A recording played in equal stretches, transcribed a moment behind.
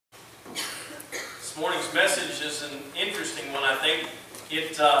This morning's message is an interesting one. I think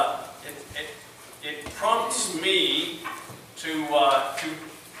it prompts me to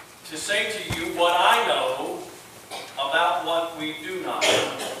say to you what I know about what we do not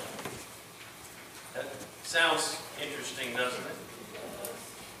know. That sounds interesting, doesn't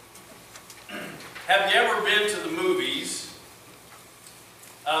it? Have you ever been to the movies?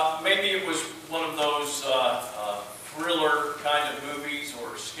 Maybe it was one of those thriller kind of movies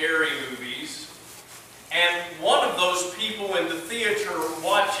or scary movies. And one of those people in the theater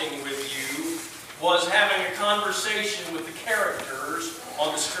watching with you was having a conversation with the characters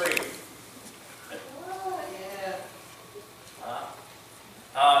on the screen.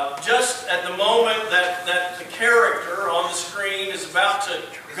 Just at the moment that the character on the screen is about to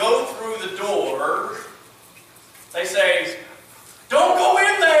go through the door, they say, "Don't go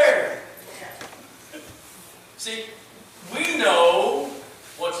in there!" See, we know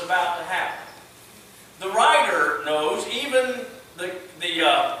what's about to happen. The writer knows, even the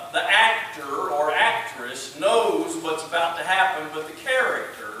actor or actress knows what's about to happen, but the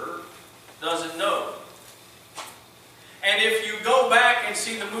character doesn't know. And if you go back and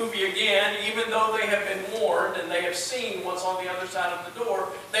see the movie again, even though they have been warned and they have seen what's on the other side of the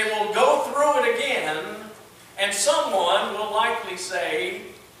door, they will go through it again, and someone will likely say,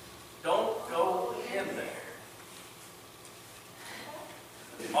 "Don't go in there."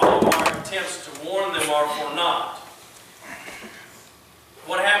 All of our attempts to warn them are for naught.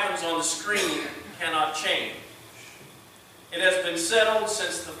 What happens on the screen cannot change. It has been settled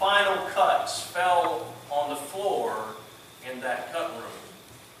since the final cuts fell on the floor in that cut room.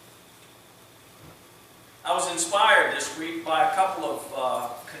 I was inspired this week by a couple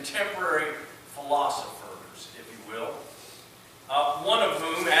of contemporary philosophers, if you will, one of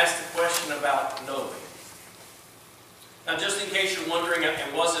whom asked the question about knowing. Now, just in case you're wondering,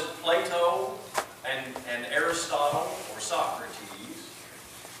 it wasn't Plato and Aristotle or Socrates.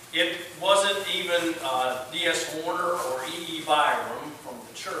 It wasn't even D.S. Warner or E.E. Byram from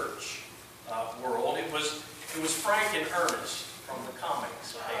the church world. It was Frank and Ernest from the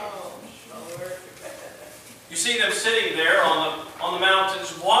comics page. You see them sitting there on the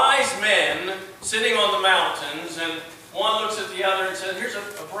mountains, wise men sitting on the mountains, and one looks at the other and says, "Here's a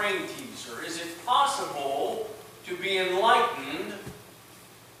brain teaser. Is it possible to be enlightened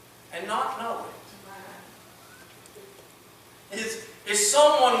and not know it?" Is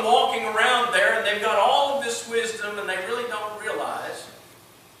someone walking around there and they've got all of this wisdom and they really don't realize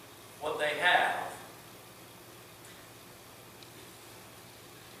what they have?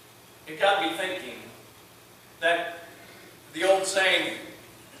 It got me thinking that the old saying,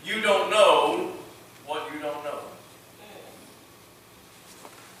 "You don't know what you don't know."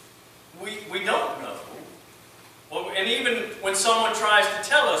 We don't know. And even when someone tries to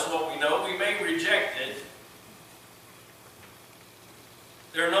tell us what we know, we may reject it.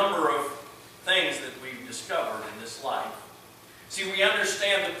 There are a number of things that we've discovered in this life. See, we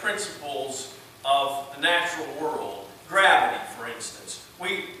understand the principles of the natural world. Gravity, for instance.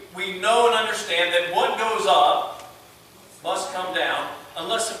 We know and understand that what goes up must come down,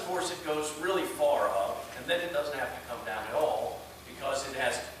 unless, of course, it goes really far up, and then it doesn't have to come down at all, because it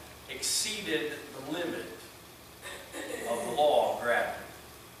has exceeded the limit of the law of gravity.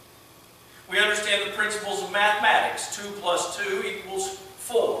 We understand the principles of mathematics. 2 plus 2 equals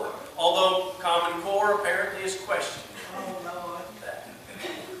 4. Although Common Core apparently is questioning that.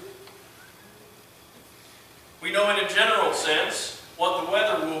 We know in a general sense what the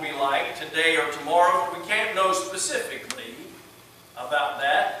weather will be like today or tomorrow, but we can't know specifically about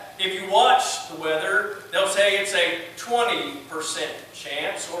that. If you watch the weather, they'll say it's a 20%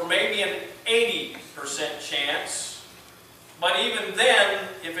 chance or maybe an 80% chance. But even then,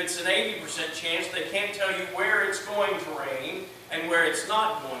 if it's an 80% chance, they can't tell you where it's going to rain and where it's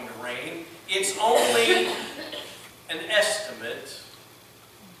not going to rain. It's only an estimate,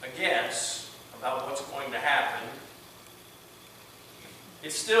 a guess about what's going to happen.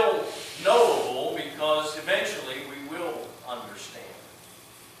 It's still knowable because eventually we will understand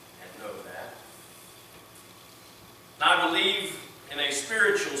and know that. And I believe, in a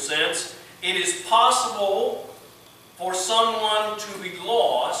spiritual sense, it is possible for someone to be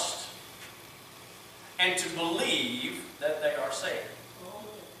lost and to believe that they are saved.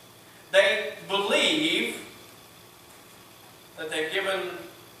 They believe that they've given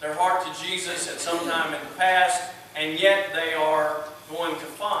their heart to Jesus at some time in the past, and yet they are going to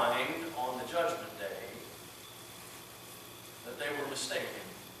find on the judgment day that they were mistaken,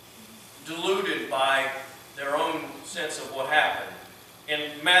 deluded by their own sense of what happened.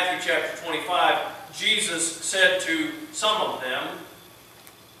 In Matthew chapter 25, Jesus said to some of them,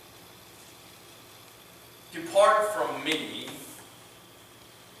 Depart from me,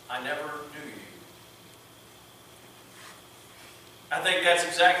 I never knew you. I think that's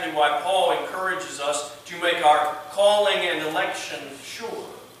exactly why Paul encourages us to make our calling and election sure.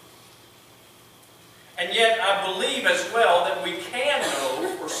 And yet I believe as well that we can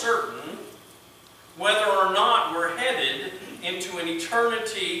know for certain whether or not we're headed into an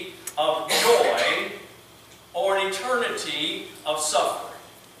eternity of joy or an eternity of suffering.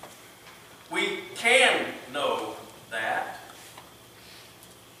 We can know that.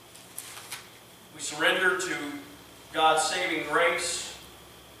 We surrender to God's saving grace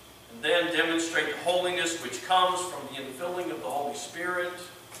and then demonstrate the holiness which comes from the infilling of the Holy Spirit,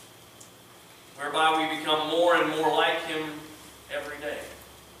 whereby we become more and more like Him every day.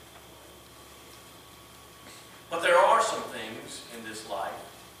 But there are some things in this life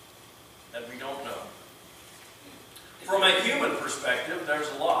that we don't know. From a human perspective, there's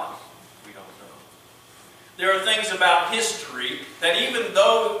a lot we don't know. There are things about history that even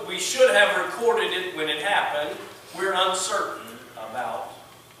though we should have recorded it when it happened, we're uncertain about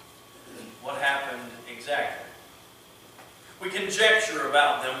what happened exactly. We conjecture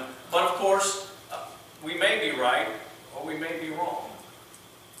about them, but of course, we may be right or we may be wrong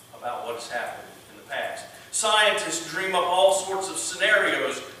about what has happened in the past. Scientists dream up all sorts of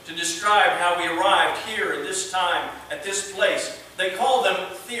scenarios to describe how we arrived here at this time, at this place. They call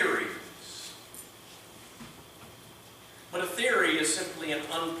them theories. But a theory is simply an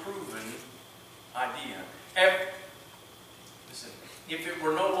unproven idea. If it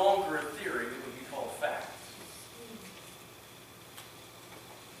were no longer a theory, it would be called fact.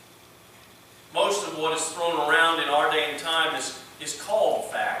 Most of what is thrown around in our day and time is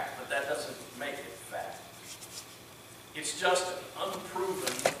called fact, but that doesn't make it fact. It's just an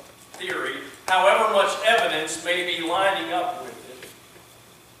unproven theory. However much evidence may be lining up with it,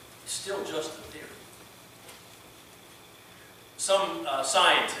 it's still just a theory. Some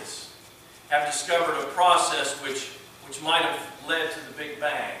scientists have discovered a process which might have led to the Big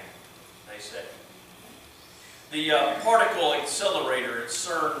Bang, they say. The particle accelerator at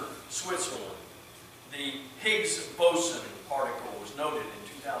CERN, Switzerland, the Higgs boson particle was noted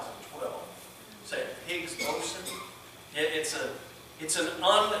in 2012. Say, Higgs boson? It's an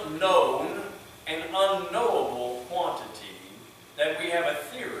unknown and unknowable quantity that we have a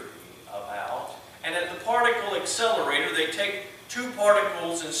theory about. And at the particle accelerator, they take two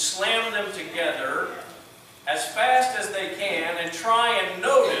particles and slam them together as fast as they can and try and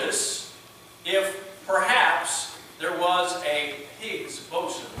notice if perhaps there was a Higgs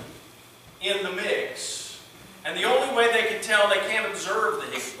boson in the mix. And the only way they can tell, they can't observe the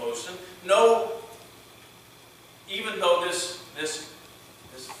Higgs boson. No, even though this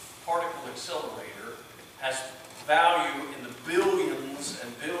particle accelerator has value in the billions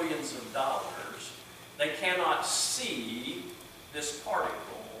and billions of dollars, they cannot see this particle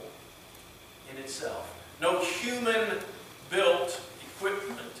in itself. No human-built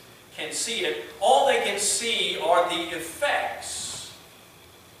equipment can see it. All they can see are the effects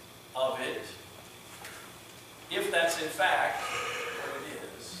of it, if that's in fact what it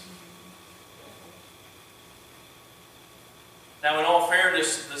is. Now, in all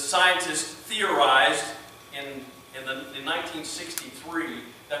fairness, the scientists theorized in 1963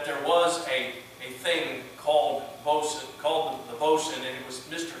 that there was a thing called the boson, and it was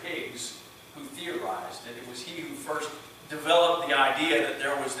Mr. Higgs who theorized it. It was he who first developed the idea that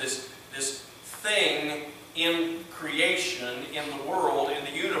there was this thing in creation, in the world, in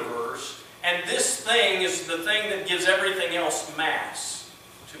the universe, and this thing is the thing that gives everything else mass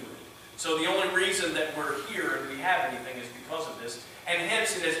to it. So the only reason that we're here and we have anything is because of this, and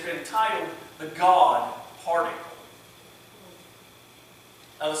hence it has been titled the God particle.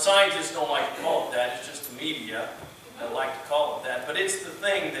 Now the scientists don't like to call it that, it's just the media that like to call it that, but it's the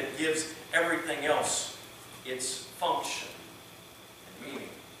thing that gives everything else its function and meaning.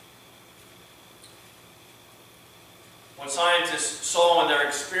 What scientists saw in their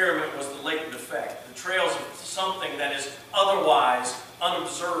experiment was the latent effect, the trails of something that is otherwise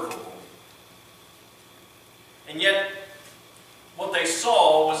unobservable. And yet, what they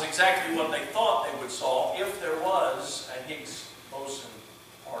saw was exactly what they thought they would saw if there was a Higgs boson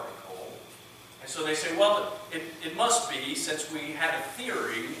particle. And so they say, well, it must be, since we had a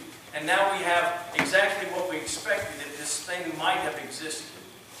theory, and now we have exactly what we expected, that this thing might have existed.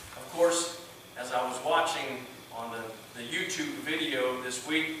 Of course, as I was watching on the YouTube video this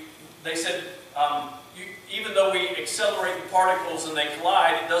week, they said, even though we accelerate the particles and they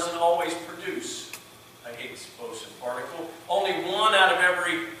collide, it doesn't always produce a Higgs boson particle. Only one out of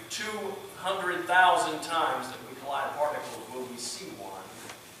every 200,000 times that we collide particles will we see one.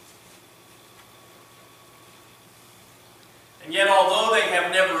 And yet, although they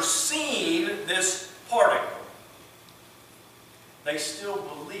have never seen this particle, they still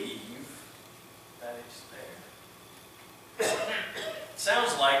believe that it's there. It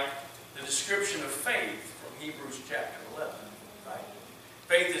sounds like the description of faith from Hebrews chapter 11, right?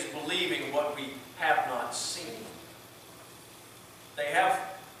 Faith is believing what we have not seen. They have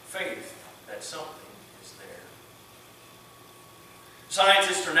faith that something is there.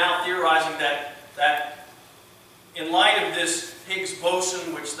 Scientists are now theorizing that in light of this Higgs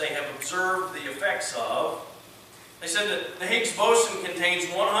boson, which they have observed the effects of, they said that the Higgs boson contains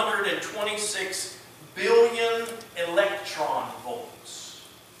 126 billion electron volts.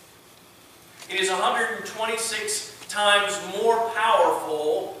 It is 126 times more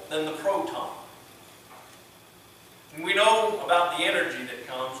powerful than the proton. And we know about the energy that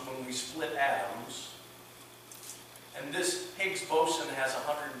comes when we split atoms. And this Higgs boson has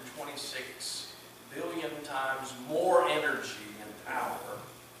 126 billion times more energy and power.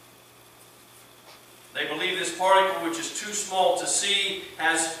 They believe this particle, which is too small to see,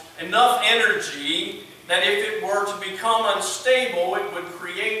 has enough energy that if it were to become unstable, it would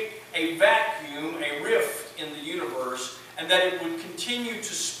create a vacuum, a rift in the universe, and that it would continue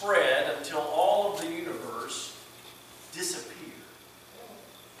to spread until all of the universe disappeared.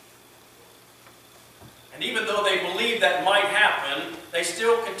 And even though they believe that might happen, they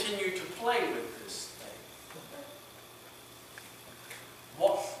still continue to play with this thing.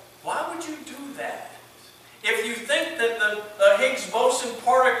 Why would you do that? If you think that the Higgs boson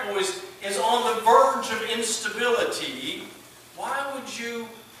particle is on the verge of instability, why would you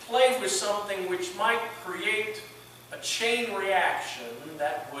play with something which might create a chain reaction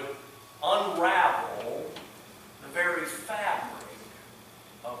that would unravel the very fabric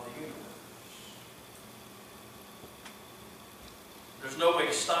of the universe? There's no way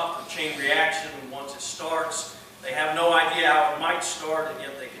to stop the chain reaction once it starts. They have no idea how it might start, and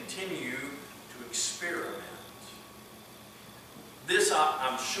yet they continue to experiment. This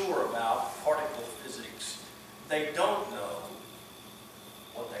I'm sure about particle physics. They don't know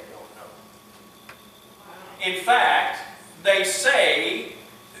what they don't know. In fact, they say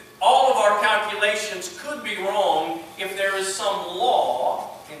all of our calculations could be wrong if there is some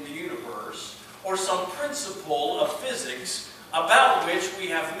law in the universe or some principle of physics about which we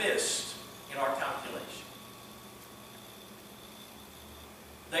have missed in our calculation.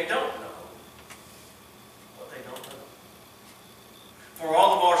 They don't know what they don't know. For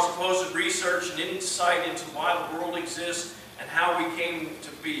all of our supposed research and insight into why the world exists and how we came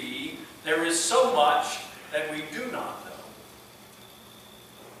to be, there is so much that we do not know.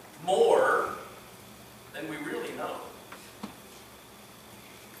 More than we really know.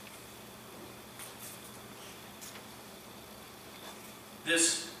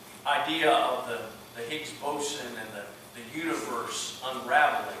 This idea of the Higgs boson and the universe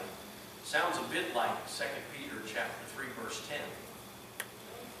unraveling sounds a bit like 2 Peter chapter 3, verse 10.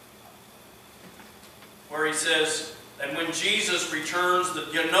 Where he says that when Jesus returns, the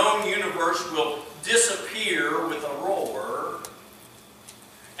known universe will disappear with a roar,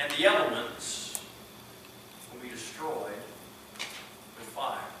 and the elements will be destroyed with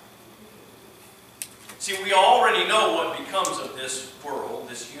fire. See, we already know what becomes of this world,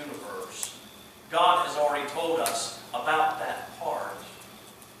 this universe. God has already told us about that part.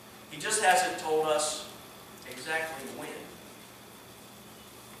 He just hasn't told us exactly when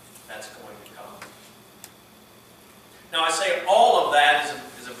that's going to come. Now, I say all of that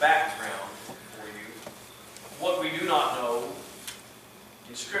is a background for you. What we do not know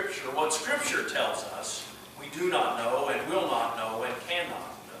in Scripture, what Scripture tells us, we do not know and will not know and cannot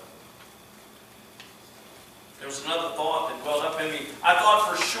know. There was another thought that welled up in me. I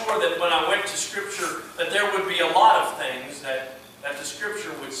thought for sure that when I went to Scripture that there would be a lot of things that the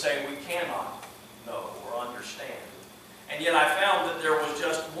Scripture would say we cannot know or understand. And yet I found that there was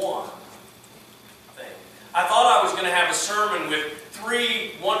just one thing. I thought I was going to have a sermon with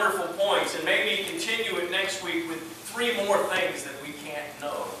 3 wonderful points and maybe continue it next week with 3 more things that we can't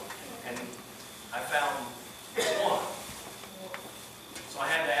know. And I found one. So I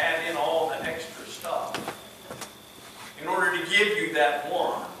had to add in all the extra stuff in order to give you that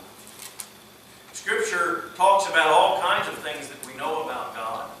one. Scripture talks about all kinds of things that we know about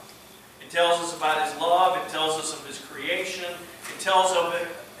God. It tells us about His love. It tells us of His creation. It tells of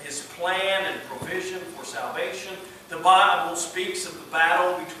His plan and provision for salvation. The Bible speaks of the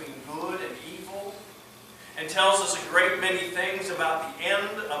battle between good and evil and tells us a great many things about the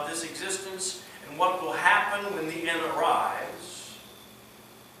end of this existence and what will happen when the end arrives.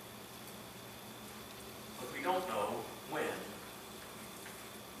 But we don't know when it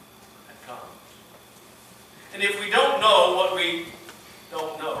comes. And if we don't know what we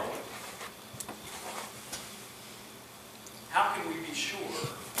don't know, how can we be sure of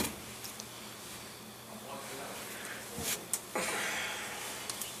what we know?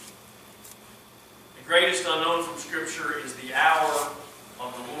 The greatest unknown from Scripture is the hour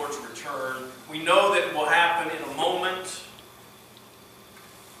of the Lord's return. We know that it will happen in a moment.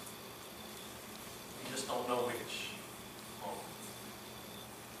 We just don't know which moment.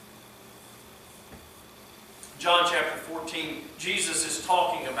 John chapter 14, Jesus is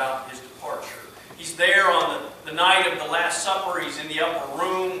talking about his departure. He's there on the night of the Last Supper. He's in the upper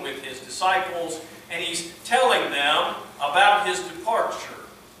room with his disciples, and he's telling them about his departure.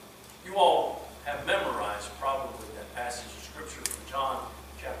 You all have memorized probably that passage of Scripture from John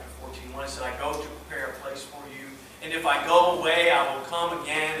chapter 14, when he said, I go to prepare a place for you, and if I go away, I will come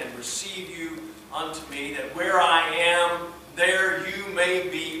again and receive you unto me, that where I am, there you may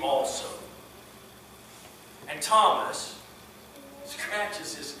be also. And Thomas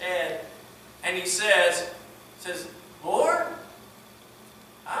scratches his head, and he says, Lord,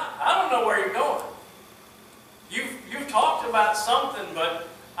 I don't know where you're going. You've talked about something, but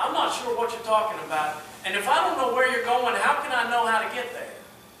I'm not sure what you're talking about. And if I don't know where you're going, how can I know how to get there?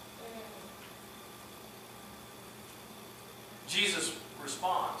 Jesus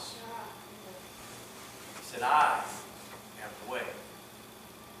responds. He said, I am the way,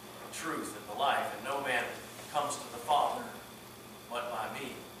 the truth, and the life, and no man comes to the Father but by me.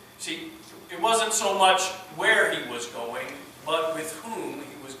 See, it wasn't so much where he was going, but with whom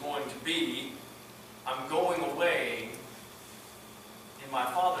he was going to be. I'm going away. In my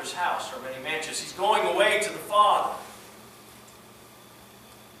Father's house are many mansions. He's going away to the Father.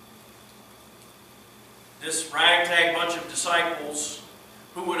 This ragtag bunch of disciples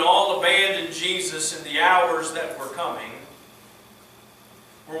who would all abandon Jesus in the hours that were coming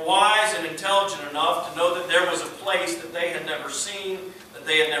were wise and intelligent enough to know that there was a place that they had never seen, that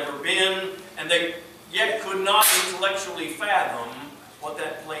they had never been, and they yet could not intellectually fathom what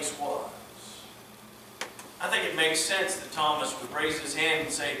that place was. I think it makes sense that Thomas would raise his hand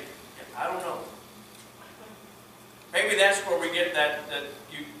and say, I don't know. Maybe that's where we get that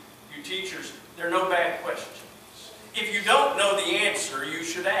you teachers, there are no bad questions. If you don't know the answer, you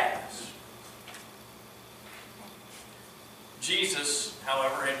should ask. Jesus,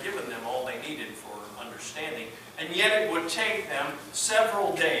 however, had given them all they needed for understanding, and yet it would take them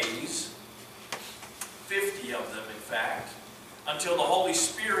several days, 50 of them in fact, until the Holy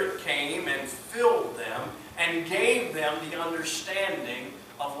Spirit came and filled them and gave them the understanding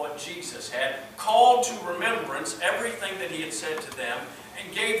of what Jesus had, called to remembrance everything that he had said to them,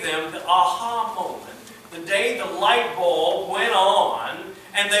 and gave them the aha moment, the day the light bulb went on,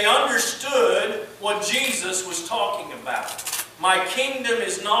 and they understood what Jesus was talking about. My kingdom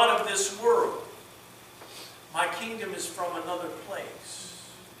is not of this world. My kingdom is from another place.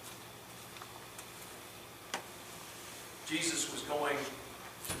 Jesus was going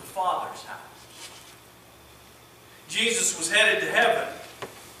to the Father's house. Jesus was headed to heaven.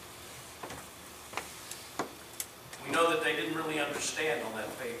 We know that they didn't really understand on that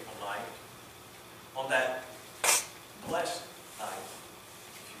fateful night, on that blessed night,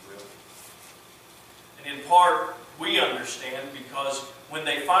 if you will. And in part, we understand because when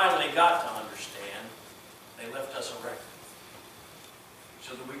they finally got to understand, they left us a record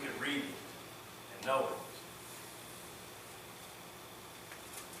so that we could read it and know it.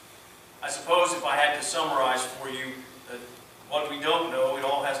 I suppose if I had to summarize for you what we don't know, it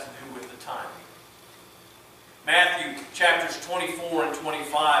all has to do with the timing. Matthew chapters 24 and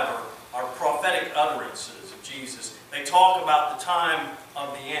 25 are prophetic utterances of Jesus. They talk about the time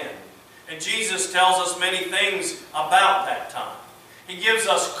of the end. And Jesus tells us many things about that time. He gives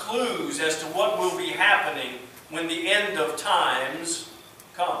us clues as to what will be happening when the end of times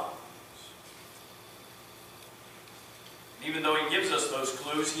comes. Even though he gives us those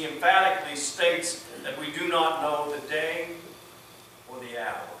clues, he emphatically states that we do not know the day or the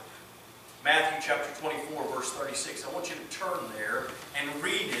hour. Matthew chapter 24, verse 36. I want you to turn there and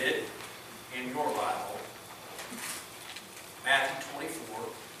read it in your Bible. Matthew 24,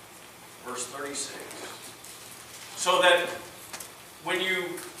 verse 36. So that when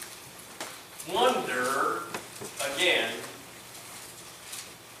you wonder again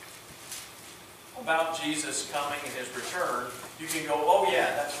about Jesus coming and his return, you can go, oh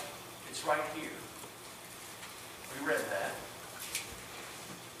yeah, it's right here. We read that.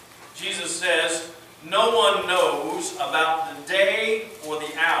 Jesus says, no one knows about the day or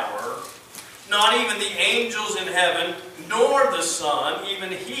the hour, not even the angels in heaven, nor the Son,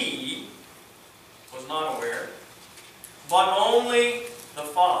 even he was not aware, but only the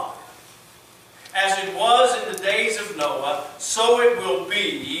Father. As it was in the days of Noah, so it will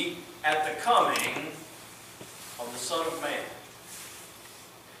be at the coming of the Son of Man.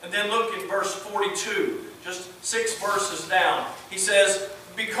 And then look in verse 42, just 6 verses down. He says,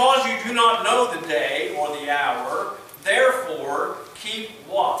 because you do not know the day or the hour, therefore keep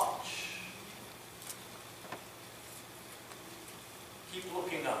watch. Keep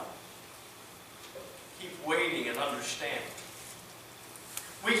looking up. Keep waiting and understanding.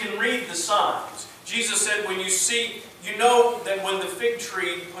 We can read the signs. Jesus said, when you see, you know that when the fig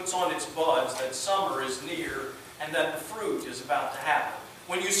tree puts on its buds, that summer is near and that the fruit is about to happen.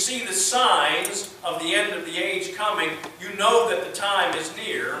 When you see the signs of the end of the age coming, you know that the time is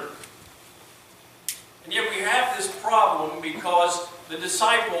near. And yet we have this problem because the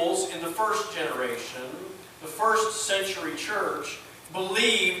disciples in the first generation, the first century church,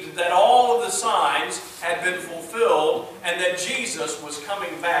 believed that all of the signs had been fulfilled and that Jesus was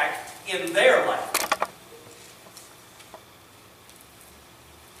coming back in their lifetime.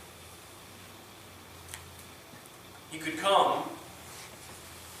 He could come,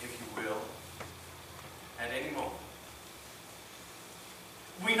 if you will, at any moment.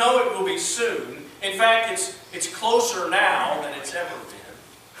 We know it will be soon. In fact, it's closer now than it's ever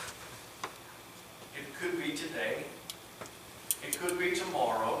been. It could be today. It could be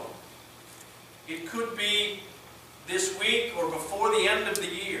tomorrow. It could be this week or before the end of the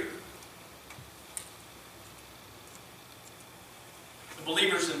year. The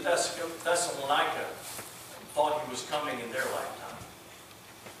believers in Thessalonica thought he was coming in their lifetime.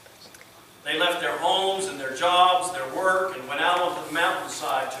 They left their homes and their jobs, their work, and went out onto the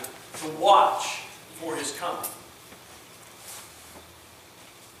mountainside to watch for his coming.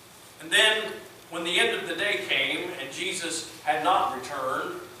 And then, when the end of the day came and Jesus had not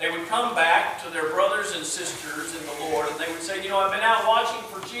returned, they would come back to their brothers and sisters in the Lord and they would say, you know, I've been out watching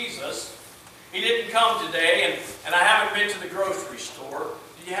for Jesus. He didn't come today and I haven't been to the grocery store.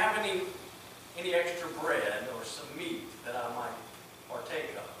 Do you have any extra bread or some meat that I might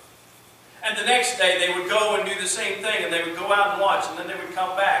partake of? And the next day they would go and do the same thing and they would go out and watch and then they would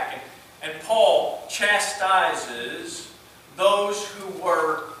come back. And Paul chastises those who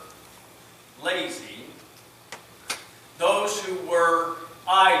were lazy, those who were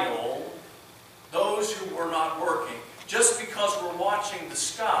idle, those who were not working. Just because we're watching the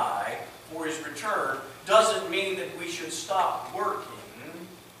sky for his return doesn't mean that we should stop working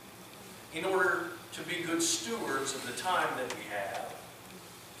in order to be good stewards of the time that we have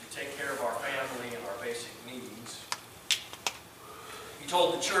to take care of our family and our basic needs. He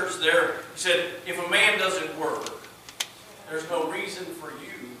told the church there, he said, if a man doesn't work, there's no reason for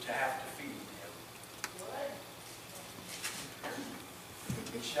you to have to feed him.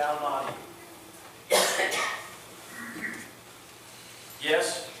 He shall not eat.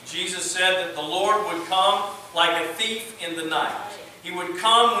 Yes, Jesus said that the Lord would come like a thief in the night. He would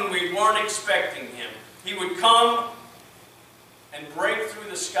come when we weren't expecting him. He would come and break through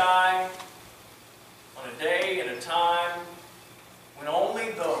the sky on a day and a time when only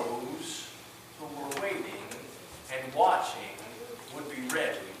those who were waiting and watching would be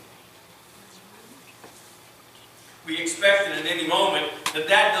ready. We expect it at any moment, that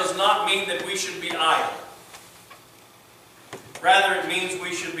does not mean that we should be idle. Rather, it means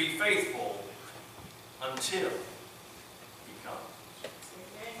we should be faithful until he comes.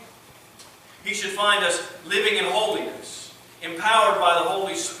 He should find us living in holiness, empowered by the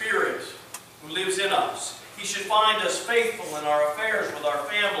Holy Spirit who lives in us. He should find us faithful in our affairs with our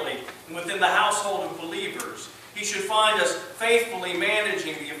family and within the household of believers. He should find us faithfully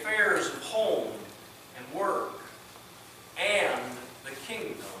managing the affairs of home and work and the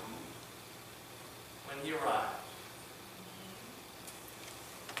kingdom when he arrives.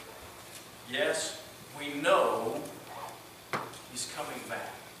 Yes, we know he's coming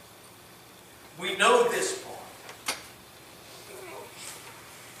back. We know this part.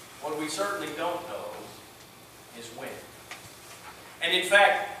 What we certainly don't know is when. And in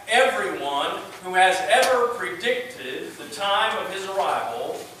fact, everyone who has ever predicted the time of his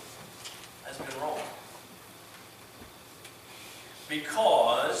arrival has been wrong.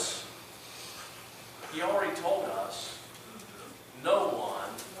 Because he already told us no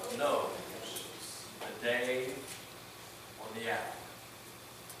one knows the day or the hour.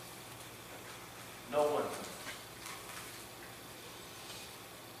 No one knows.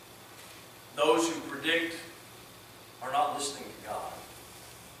 Those who predict are not listening to God.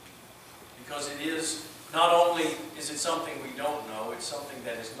 Because it is, not only is it something we don't know, it's something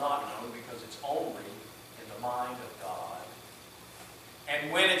that is not known because it's only in the mind of God.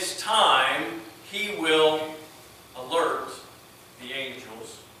 And when it's time, he will alert the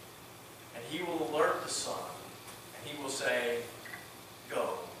angels and he will alert the Son, and he will say,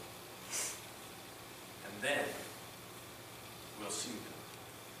 go. And then we'll see them.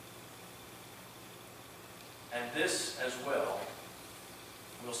 And this as well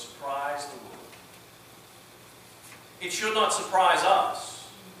will surprise the world. It should not surprise us.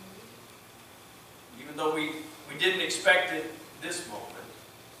 Even though we didn't expect it this moment,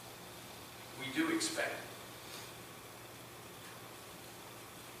 we do expect it.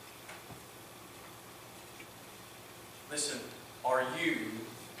 Listen, are you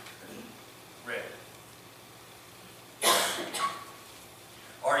ready?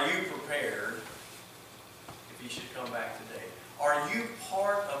 Are you prepared if he should come back today? Are you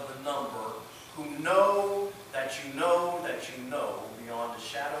part of the number who know that you know that you know beyond a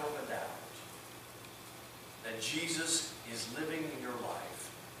shadow of a doubt that Jesus is living in your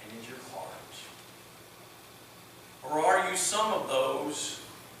life and in your heart? Or are you some of those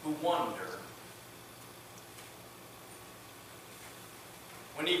who wonder,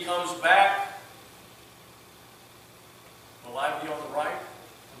 when he comes back, will I be on the right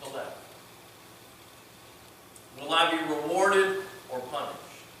or the left? Will I be rewarded or punished?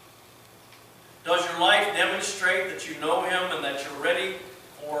 Does your life demonstrate that you know him and that you're ready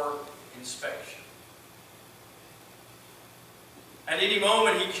for inspection? At any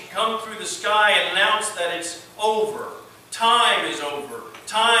moment, he can come through the sky and announce that it's over. Time is over.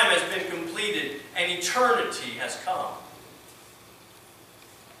 Time has been completed, and eternity has come.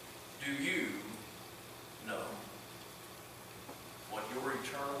 Do you know what your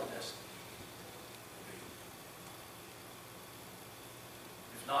eternal destiny will be?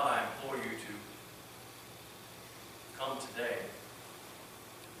 If not, I implore you to come today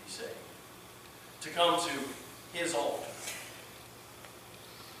to be saved. To come to his altar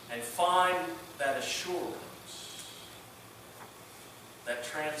and find that assurance that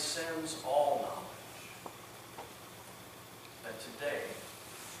transcends all knowledge. That today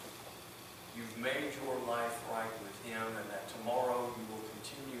you've made your life right with him, and that tomorrow you will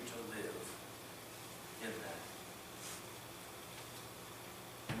continue to live in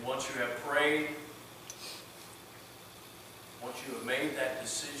that. And once you have prayed, once you have made that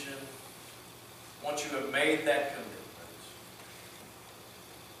decision, once you have made that commitment,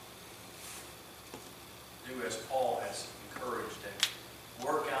 do as Paul has encouraged, and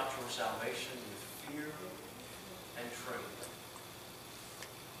work out your salvation with fear and trembling.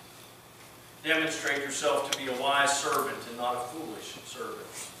 Demonstrate yourself to be a wise servant and not a foolish servant.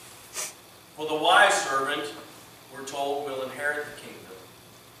 For the wise servant, we're told, will inherit the kingdom.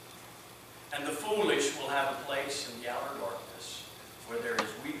 And the foolish will have a place in the outer darkness, where there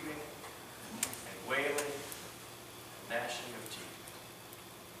is weeping and wailing and gnashing of teeth.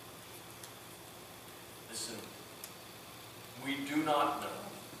 Listen, we do not know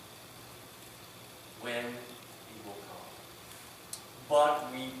when he will come,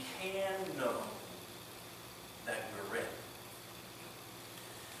 but we can know that we're ready.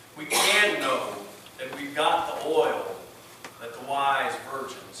 We can know that we've got the oil that the wise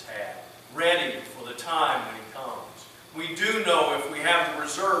virgins had, ready for the time when he comes. We do know if we have the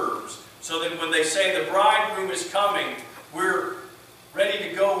reserves, so that when they say the bridegroom is coming, we're ready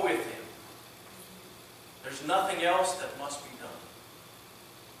to go with him. There's nothing else that must be done.